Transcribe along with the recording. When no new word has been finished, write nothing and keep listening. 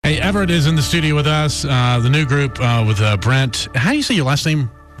Hey, Everette is in the studio with us. The new group with Brent. How do you say your last name?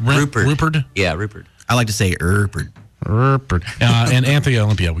 Rupert. Rupert? Yeah, Rupert. I like to say Rupert. Rupert. And Anthony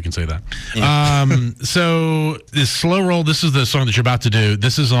Olympia, we can say that. Yeah. So this Slow Roll, this is the song that you're about to do.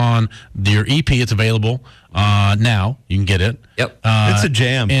 This is on your EP. It's available now. You can get it. Yep. It's a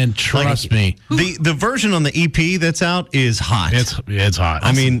jam. And trust me. The version on the EP that's out is hot. It's hot.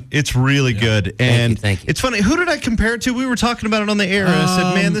 I mean, it's really good. And thank you. It's funny. Who did I compare it to? We were talking about it on the air. And I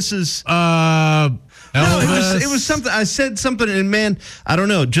said, man, this is... No, it was something. I said something, and man, I don't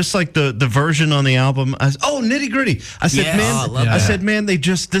know. Just like the version on the album. Nitty Gritty. I said, man,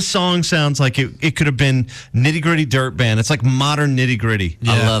 this song sounds like it could have been Nitty Gritty Dirt Band. It's like modern Nitty Gritty.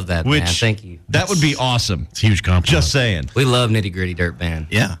 Yeah. I love that, man. Thank you. That would be awesome. It's a huge compliment. Just saying. We love Nitty Gritty Dirt Band.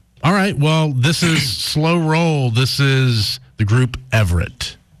 Yeah. All right. Well, this is Slow Roll. This is the group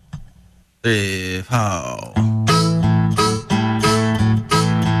Everette.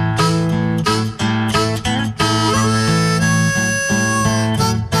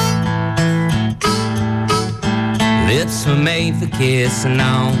 Lips were made for kissing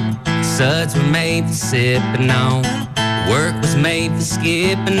on, suds were made for sipping on, work was made for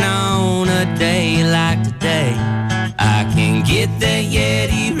skipping on a day like today. I can get the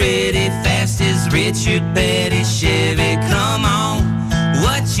Yeti ready fast as Richard Petty Chevy. Come on,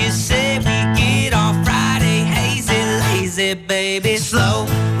 what you say we get on Friday? Hazy, lazy, baby. Slow,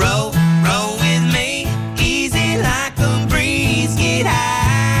 roll, roll with me. Easy like a breeze. Get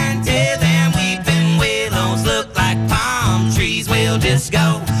high until them weeping willows look like palm trees. We'll just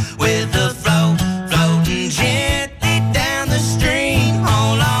go with the flow, floating gently down the stream.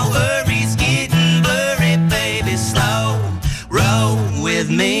 All our worries getting blurry, baby. Slow, roll with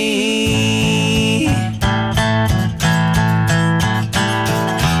me.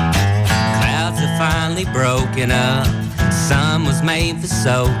 Clouds are finally broken up. Sun was made for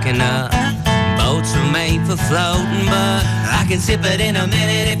soaking up. Boats were made for floating, but I can sip it in a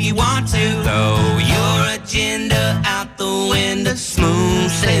minute if you want to. Throw your agenda out the window, smooth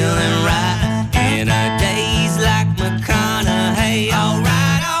sailing right in a days like McConaughey. All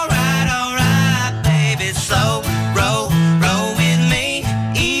right, all right, all right, baby. Slow, roll, roll with me.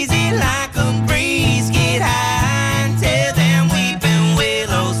 Easy like a breeze. Get high until them weeping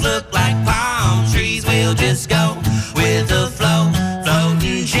willows look like palm trees. We'll just go with the flow,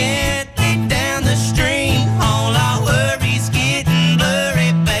 floating gently down the stream. All our worries getting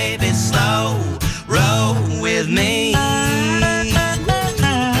blurry, baby. Slow, roll with me.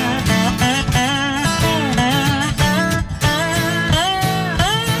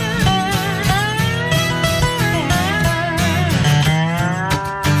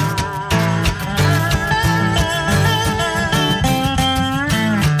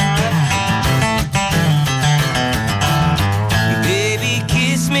 Baby,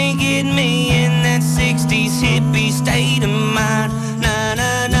 kiss me, get me in that 60s hippie state of mind. Na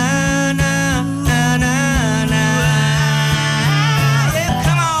na na na na na na. Yeah,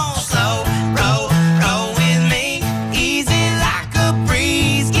 come on, slow, roll, roll with me. Easy like a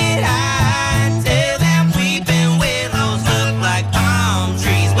breeze. Get high until them weeping willows look like palm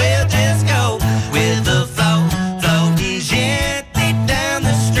trees. We'll just go with the flow, floating gently down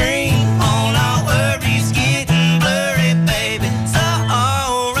the stream. All our worries getting blurry, baby. So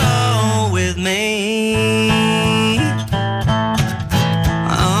roll with me.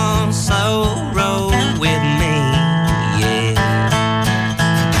 So roll with me, yeah.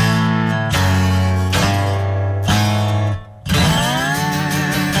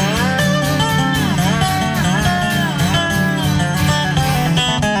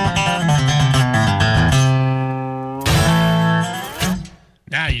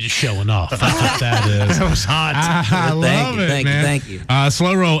 Now you're just showing off. That's what that is. That was hot. I love it, thank you, man. thank you.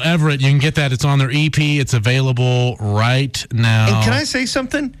 Slow Roll Everette. You can get that. It's on their EP. It's available right now. And can I say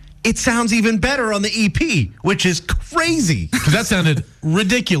something? It sounds even better on the EP, which is crazy. Because that sounded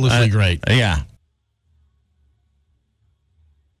ridiculously great. Yeah.